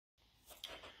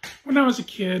When I was a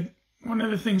kid, one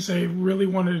of the things I really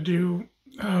wanted to do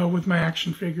with my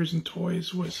action figures and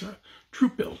toys was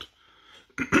troop build.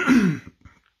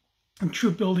 And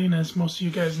troop building, as most of you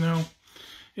guys know,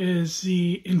 is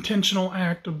the intentional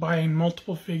act of buying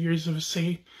multiple figures of,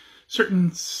 say,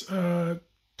 certain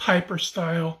type or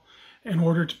style in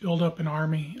order to build up an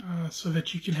army, so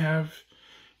that you can have,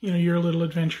 your little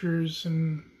adventures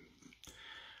and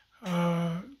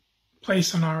play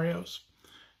scenarios.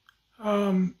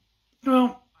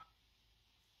 Well,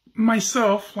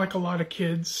 myself, like a lot of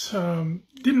kids,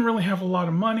 didn't really have a lot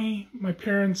of money. My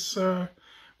parents,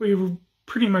 we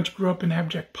pretty much grew up in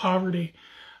abject poverty.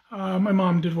 My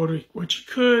mom did what she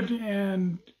could,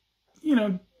 and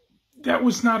that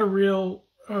was not a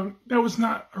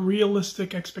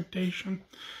realistic expectation.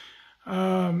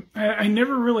 I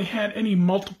never really had any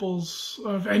multiples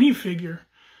of any figure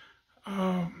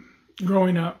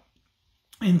growing up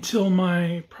until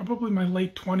probably my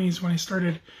late 20s, when I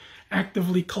started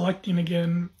actively collecting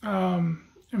again. And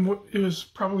it was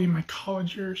probably my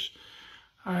college years.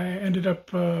 I ended up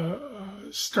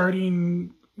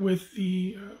starting with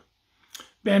the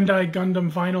Bandai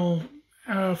Gundam vinyl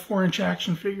 4-inch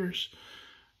action figures.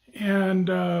 And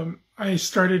I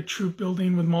started troop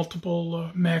building with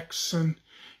multiple mechs, and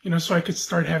so I could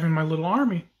start having my little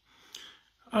army.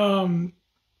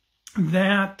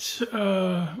 That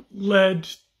led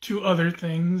to other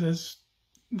things, as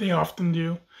they often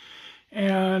do.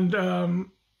 And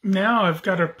now I've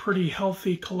got a pretty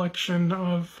healthy collection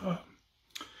of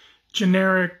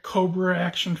generic Cobra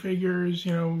action figures,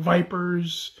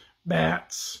 Vipers,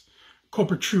 Bats,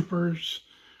 Cobra Troopers,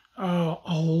 a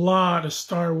lot of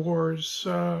Star Wars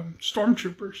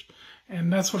Stormtroopers.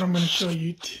 And that's what I'm going to show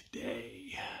you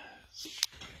today.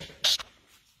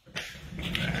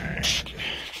 Alright.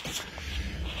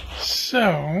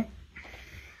 So,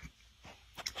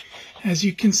 as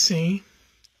you can see,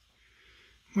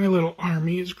 my little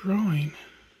army is growing.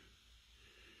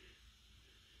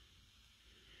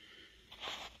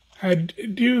 I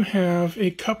do have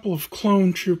a couple of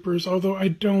clone troopers, although I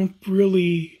don't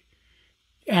really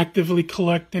actively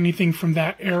collect anything from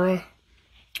that era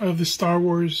of the Star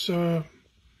Wars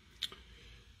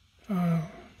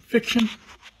fiction.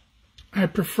 I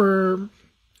prefer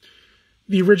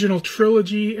the original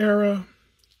trilogy era,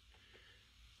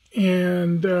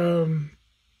 and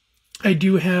I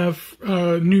do have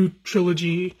new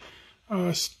trilogy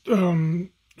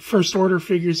First Order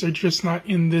figures. They're just not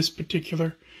in this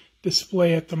particular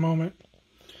display at the moment.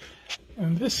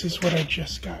 And this is what I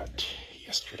just got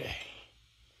yesterday.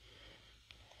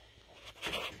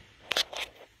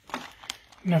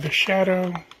 Another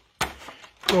Shadow.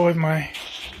 Go with my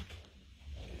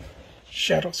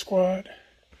Shadow Squad.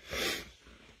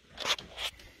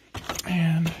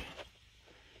 And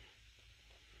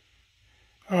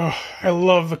oh, I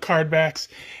love the card backs.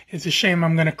 It's a shame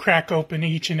I'm going to crack open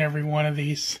each and every one of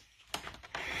these.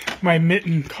 My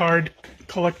mitten card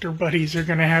collector buddies are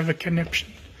going to have a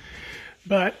conniption.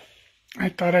 But I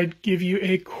thought I'd give you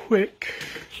a quick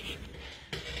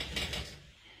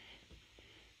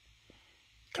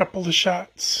couple of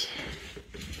shots.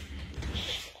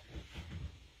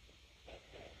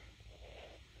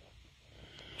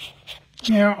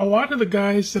 Now, a lot of the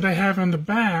guys that I have on the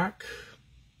back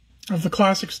of the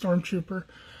classic Stormtrooper,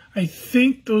 I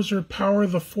think those are Power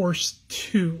of the Force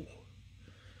 2.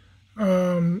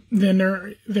 Then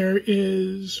there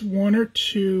is one or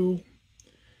two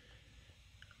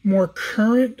more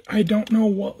current. I don't know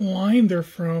what line they're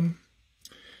from.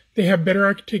 They have better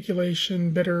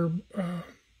articulation, better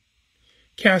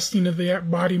casting of the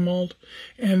body mold.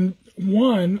 And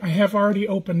one I have already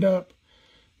opened up,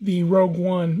 the Rogue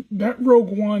One. That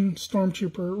Rogue One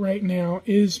Stormtrooper right now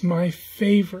is my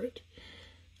favorite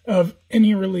of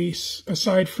any release,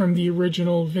 aside from the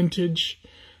original vintage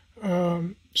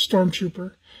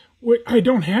Stormtrooper. I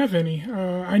don't have any.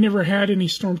 I never had any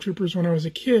Stormtroopers when I was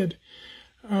a kid.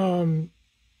 And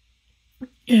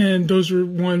those were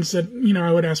ones that,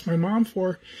 I would ask my mom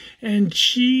for. And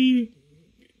she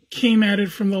came at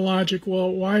it from the logic,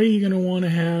 well, why are you going to want to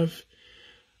have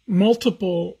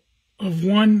multiple of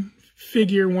one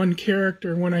figure, one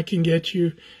character, when I can get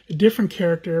you a different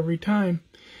character every time?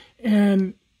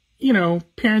 And,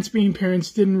 parents being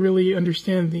parents didn't really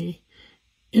understand the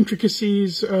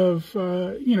intricacies of,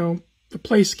 the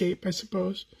playscape, I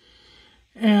suppose.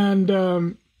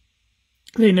 And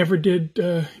they never did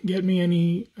get me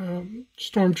any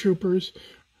Stormtroopers,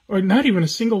 or not even a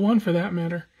single one for that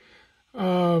matter.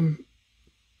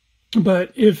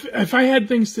 But if I had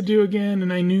things to do again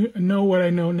and I know what I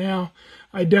know now,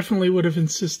 I definitely would have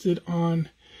insisted on,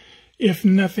 if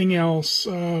nothing else,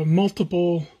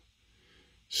 multiple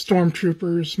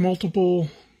stormtroopers, multiple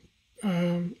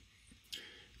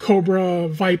Cobra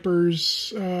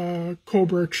Vipers,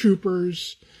 Cobra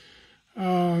Troopers,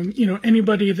 you know,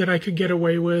 anybody that I could get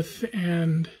away with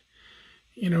and,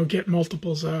 you know, get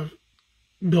multiples of,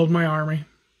 build my army.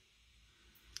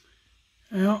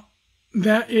 Well,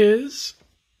 that is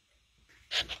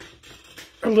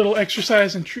a little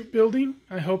exercise in troop building.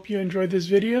 I hope you enjoyed this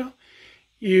video.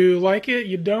 You like it,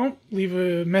 you don't, leave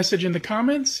a message in the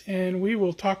comments, and we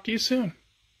will talk to you soon.